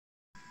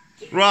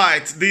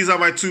Right, these are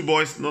my two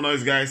boys. No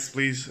noise, guys,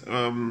 please.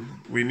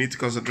 We need to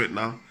concentrate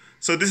now.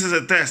 So this is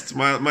a test.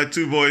 My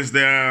two boys,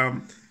 they're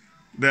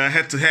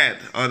head to head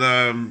on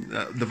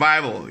the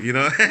Bible. You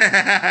know.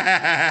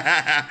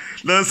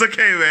 No, it's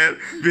okay, man.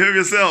 Behave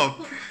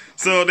yourself.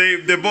 So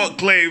they both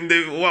claim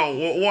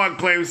one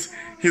claims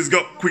he's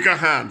got quicker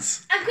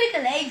hands and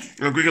quicker legs.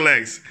 And quicker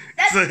legs.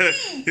 That's so, me.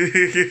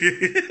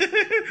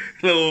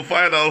 We'll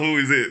find out who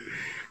is it.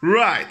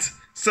 Right.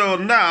 So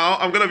now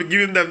I'm gonna be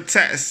giving them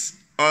tests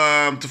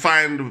to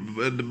find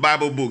the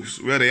Bible books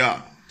where they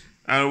are,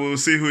 and we'll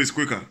see who is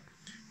quicker.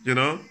 You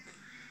know.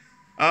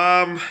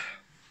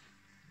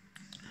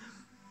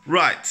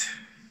 Right.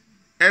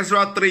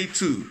 Ezra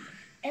 3:2.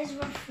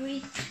 Ezra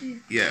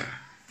 3:2. Yeah.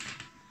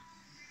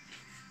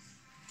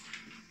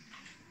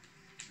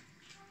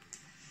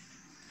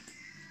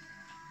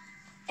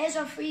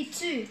 Ezra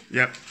 3:2.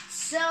 Yep.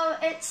 So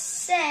it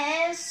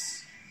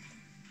says,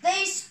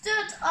 they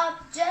stood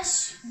up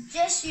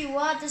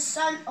Jeshua, the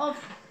son of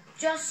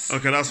Jos.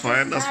 Okay, that's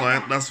fine. That's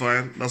fine. That's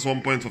fine. That's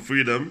 1 point for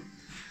freedom.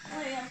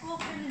 Oh yeah, go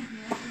pen in here.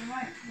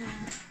 Right now.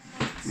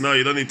 No,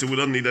 you don't need to. We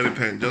don't need any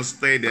pen. Just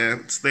stay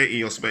there. Stay in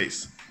your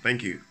space.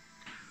 Thank you.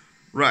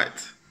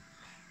 Right.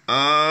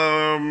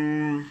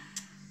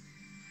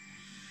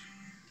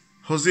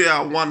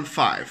 Hosea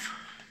 1:5.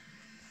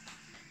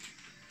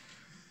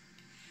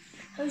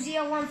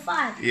 Hosea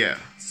 1:5. Yeah.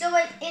 So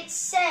it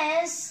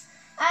says,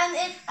 and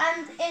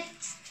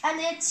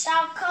it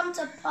shall come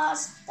to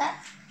pass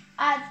that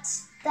at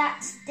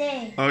that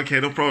day. Okay,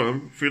 no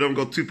problem. Freedom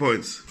got 2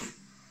 points.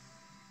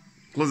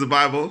 Close the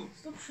Bible.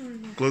 Stop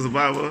showing me. Close the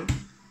Bible.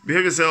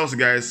 Behave yourselves,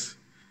 guys.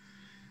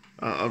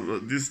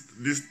 This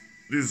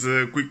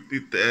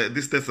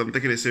test, I'm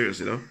taking it serious,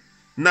 you know.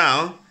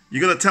 Now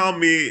you're gonna tell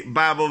me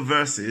Bible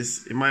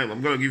verses. I'm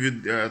gonna give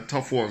you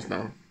tough ones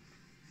now.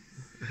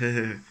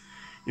 You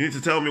need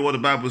to tell me what the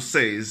Bible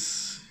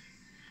says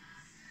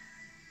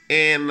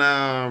in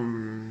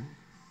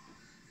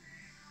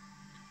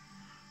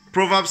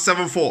Proverbs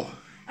 7:4.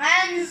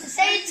 And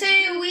say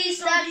to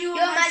wisdom, you're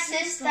my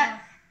sister,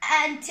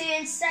 and to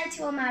insight,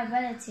 you're my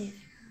relative.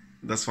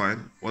 That's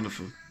fine.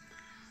 Wonderful.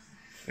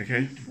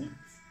 Okay.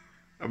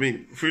 I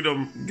mean,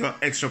 Freedom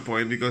got extra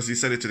point because he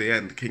said it to the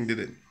end. King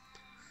didn't.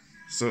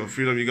 So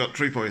Freedom, you got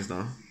 3 points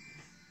now.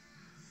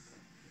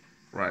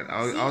 Right.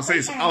 I'll say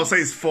it's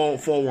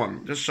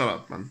 4-1. Just shut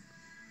up, man.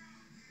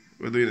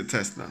 We're doing a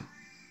test now.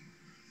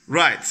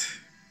 Right.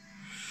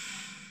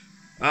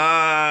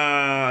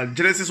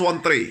 Genesis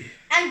 1:3.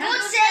 And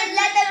God said,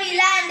 let there be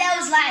light, and there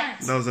was light.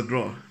 That was a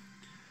draw.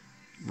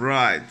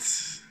 Right.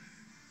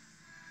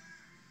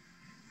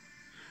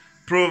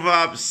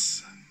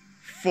 Proverbs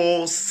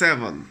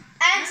 4:7.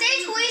 And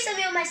say to wisdom,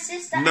 you're my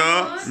sister.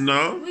 No.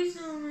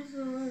 Wisdom,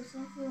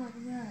 something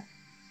like that.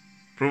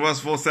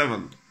 Proverbs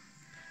 4:7.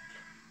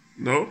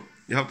 No?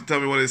 You have to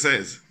tell me what it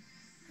says.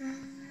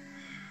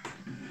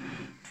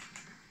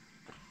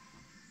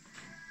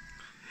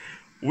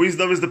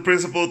 Wisdom is the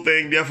principal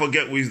thing, therefore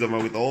get wisdom,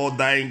 and with all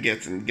thine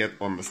getting, get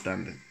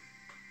understanding.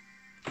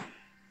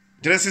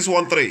 Genesis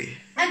 1:3.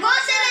 And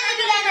God said, let there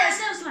be light, and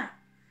there was light.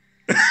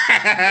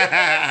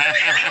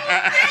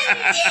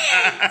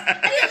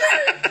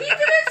 He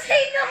didn't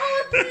say the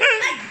whole thing.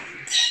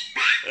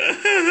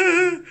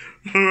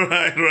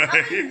 Right.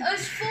 It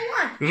was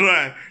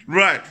 4-1.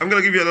 Right. I'm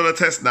going to give you another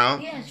test now.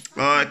 Yes.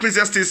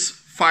 Ecclesiastes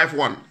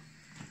 5:1.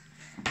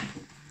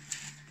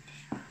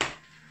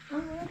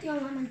 What are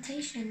your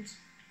Lamentations?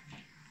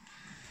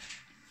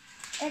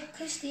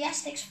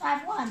 Ecclesiastes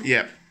 5:1.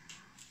 Yeah.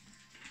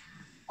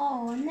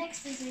 Oh,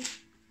 next is it.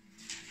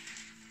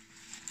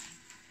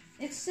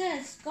 It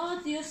says,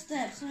 guard your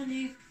steps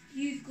when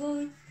you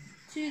go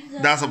to the...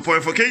 That's a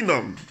point for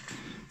Kingdom.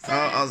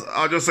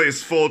 I'll just say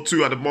it's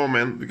 4-2 at the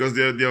moment because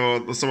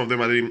some of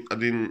them I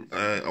didn't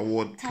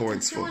award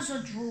points for. It was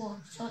a draw,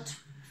 so it's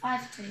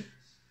 5-2.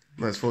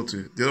 No, it's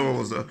 4-2. The other one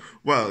was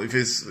well. If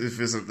we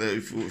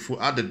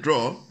add the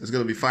draw, it's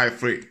gonna be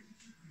 5-3.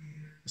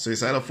 So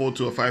it's either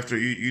 4-2 or 5-3.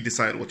 You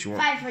decide what you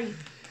want. 5-3.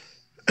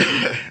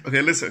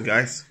 Okay, listen,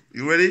 guys.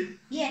 You ready?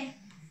 Yeah.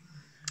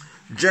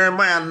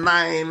 Jeremiah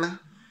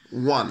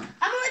 9:1.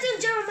 I'm already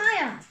in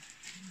Jeremiah.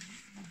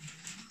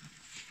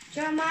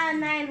 Jeremiah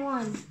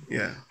 9:1.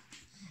 Yeah.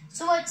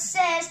 So it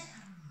says,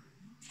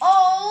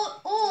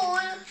 all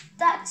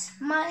that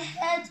my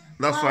head.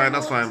 That's fine.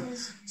 That's fine.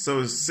 Is.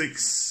 So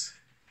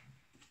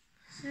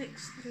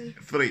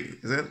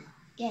 6-3, is it?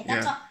 Yeah,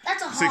 that's a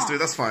half. 6-3.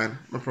 That's fine.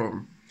 No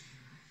problem.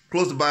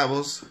 Close the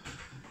Bibles.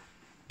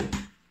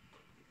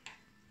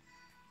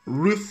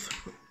 Ruth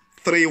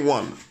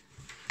 3:1.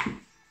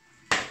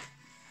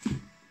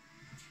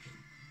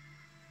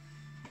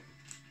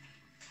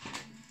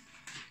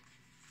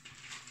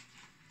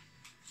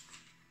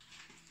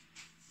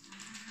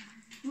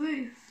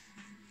 Ruth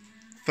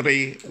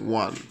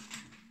 3:1.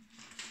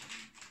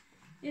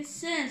 It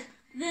says,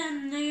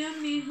 then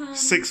Naomi her...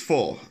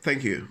 6:4.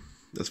 Thank you.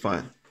 That's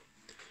fine.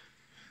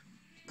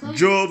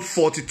 Job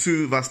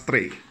 42 verse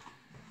 3.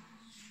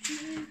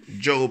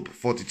 Job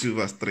 42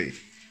 verse 3.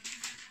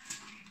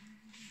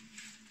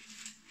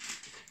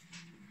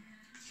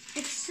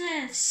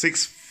 says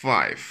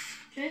 6-5.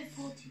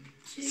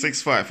 42.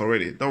 6-5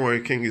 already. Don't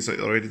worry, King is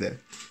already there.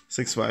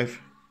 6-5.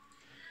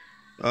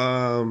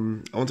 I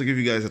want to give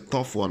you guys a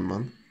tough one,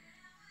 man.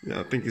 Yeah,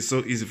 I think it's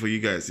so easy for you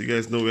guys. You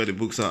guys know where the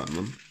books are,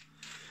 man.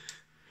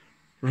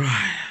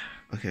 Right.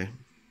 Okay.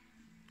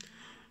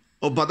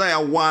 Obadiah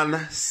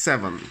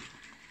 1:7.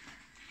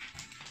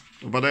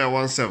 Obadiah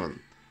 1:7.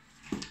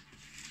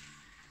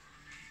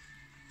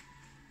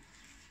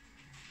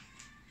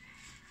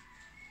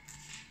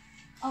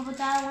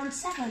 Obadiah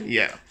 1:7.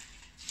 Yeah.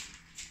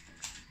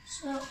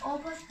 So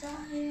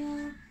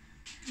Obadiah.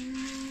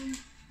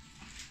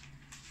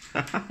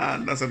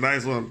 That's a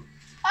nice one.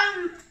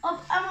 I'm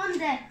on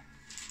there,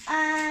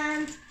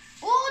 and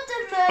all the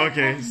men.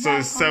 Okay, so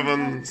it's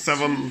 7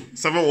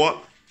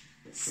 what?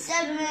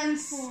 7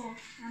 4.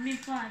 I mean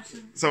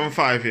 5.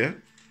 7-5, yeah?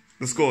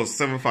 The score is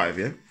 7-5,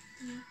 yeah?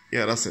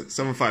 Yeah, that's it.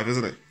 7-5,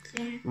 isn't it?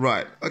 Yeah.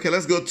 Right. Okay,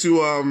 let's go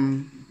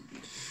to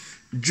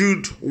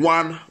Jude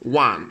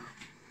 1:1.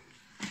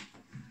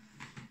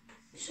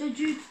 So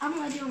Jude, I'm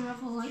already on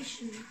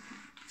Revelation.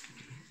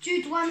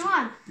 Jude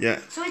 1:1. Yeah.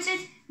 So it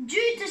says,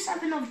 Jude, the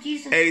servant of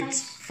Jesus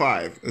Christ.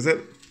 8-5. Is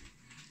it?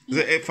 Is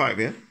it 8-5,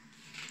 yeah?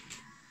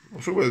 I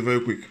think it's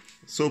very quick.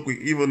 So quick.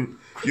 Even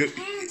you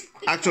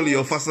actually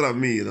you're faster than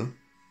me, you know.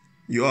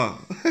 You are.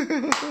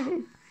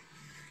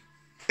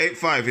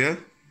 8-5, yeah?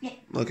 Yeah.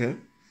 Okay.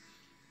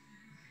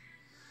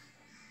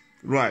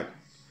 Right.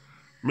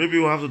 Maybe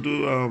we'll have to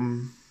do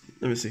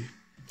let me see.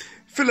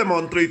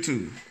 Philemon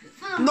 3:2.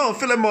 No,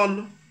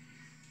 Philemon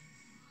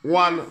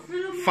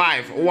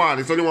 1:5. 1.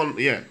 It's only one,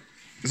 yeah.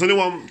 It's only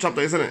one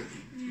chapter, isn't it?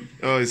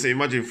 Oh, you see,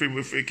 imagine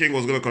if King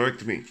was gonna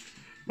correct me.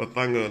 But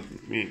thank God,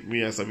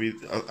 me as at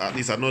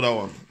least I know that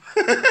one.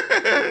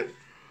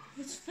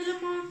 It's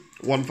Philemon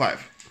 1:5.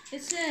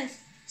 It says.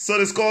 So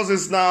the scores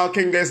is now,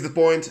 King gets the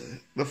point.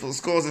 The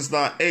scores is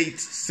now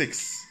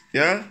 8-6.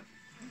 Yeah?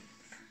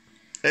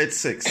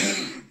 8-6.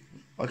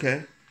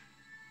 Okay.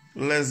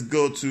 Let's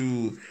go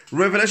to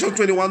Revelation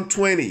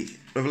 21:20.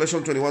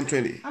 Revelation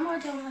 21:20. I'm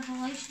already on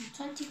Revelation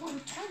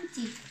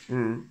 21:20.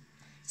 Mm.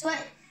 So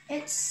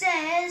it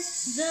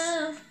says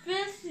The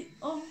filth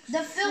of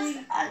the filth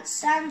and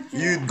sandal.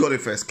 You got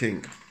it first,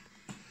 King.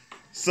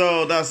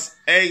 So that's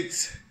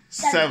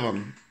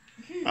 8-7.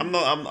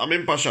 I'm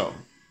impartial.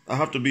 I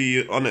have to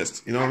be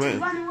honest. You know what I mean?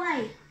 Run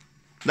away.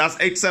 That's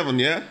 8-7,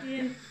 yeah?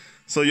 Yeah.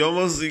 So you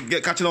almost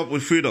get catching up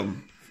with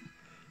freedom.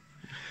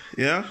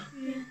 Yeah?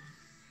 Yeah.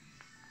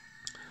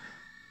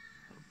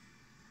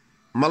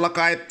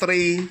 Malachi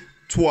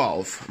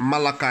 3:12.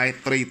 Malachi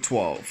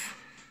 3:12.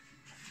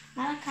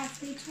 Malachi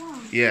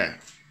 3:12. Yeah.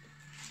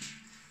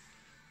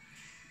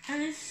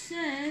 And it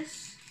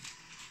says.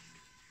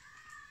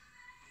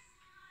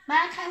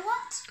 Malachi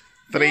what?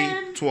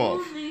 3:12. All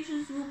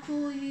nations will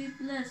call you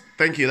blessed.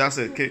 Thank you. That's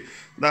it. Okay.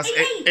 That's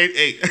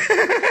 8-8. 8-8.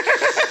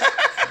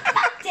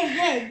 Back to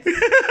head.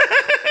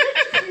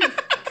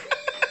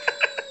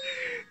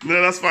 No,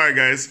 that's fine,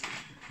 guys.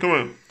 Come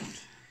on.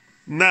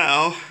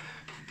 Now,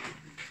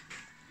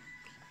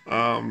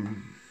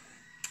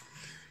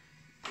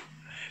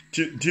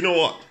 do you know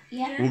what?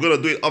 Yeah. We're gonna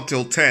do it up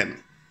till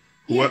 10.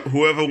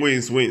 Whoever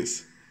wins,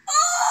 wins.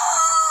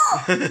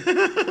 Oh!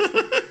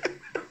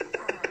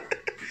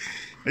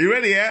 Are you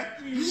ready, yeah?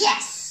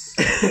 Yes.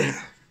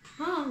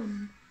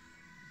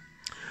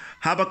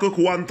 Habakkuk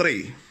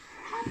 1:3.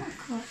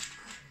 Habakkuk.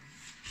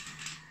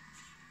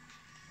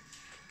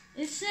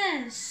 It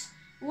says,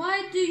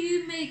 why do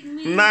you make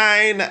me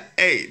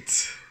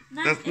 9-8.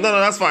 No,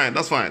 that's fine.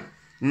 That's fine.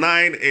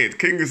 9-8.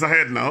 King is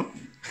ahead now.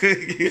 Because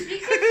you're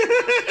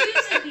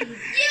confusing me.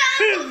 Yeah,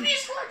 I'm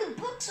confused what the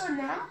books are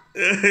now.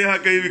 How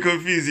can you be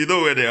confused? You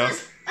know where they are.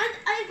 And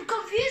I'm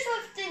confused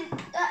with the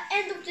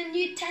end of the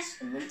New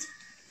Testament.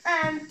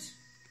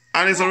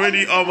 And it's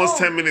already almost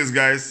 10 minutes,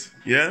 guys.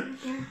 Yeah?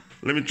 yeah.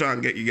 Let me try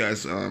and get you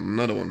guys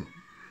another one.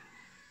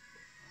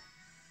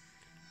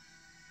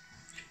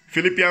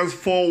 Philippians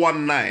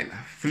 4:19.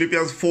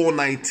 Philippians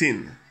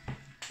 4:19.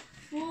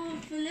 for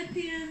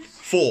Philippians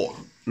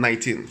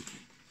 4:19.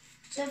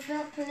 So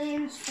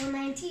Philippians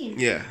 4:19.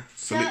 Yeah.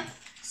 So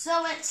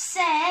it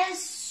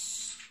says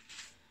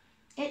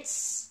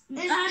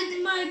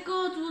and my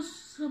God will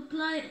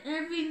supply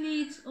every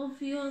need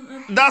of yours.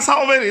 That's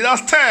how many?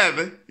 That's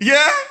 10.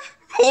 Yeah?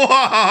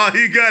 Wow,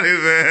 you got it,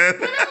 man.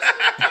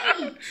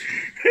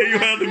 You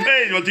were on the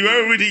page, but you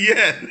weren't reading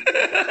yet.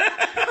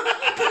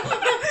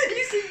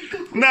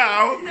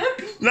 Now,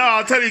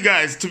 I'll tell you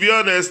guys, to be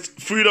honest,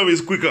 freedom is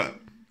quicker.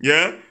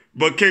 Yeah?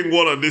 But King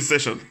won on this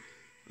session.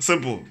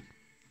 Simple.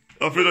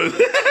 Freedom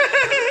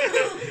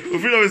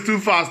is too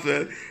fast,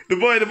 man. The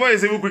boy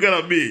is even quicker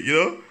than me, you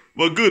know?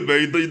 But good,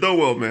 man. You done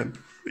well, man.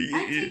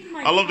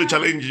 I love the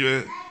challenge,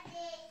 man.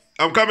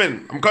 I'm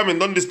coming.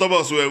 Don't disturb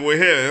us. We're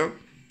here, yeah?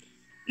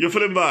 You're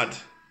feeling bad.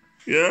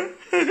 Yeah?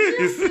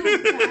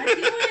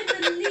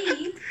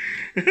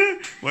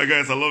 My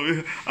guys, I love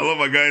you. I love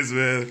my guys,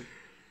 man.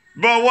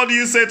 But what do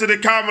you say to the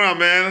camera,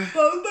 man?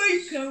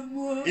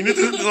 You need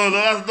to. No,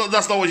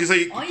 that's not what you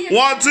say.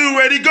 1, 2,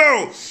 ready,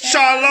 go.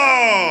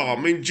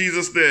 Shalom. In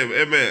Jesus' name.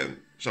 Amen.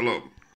 Shalom.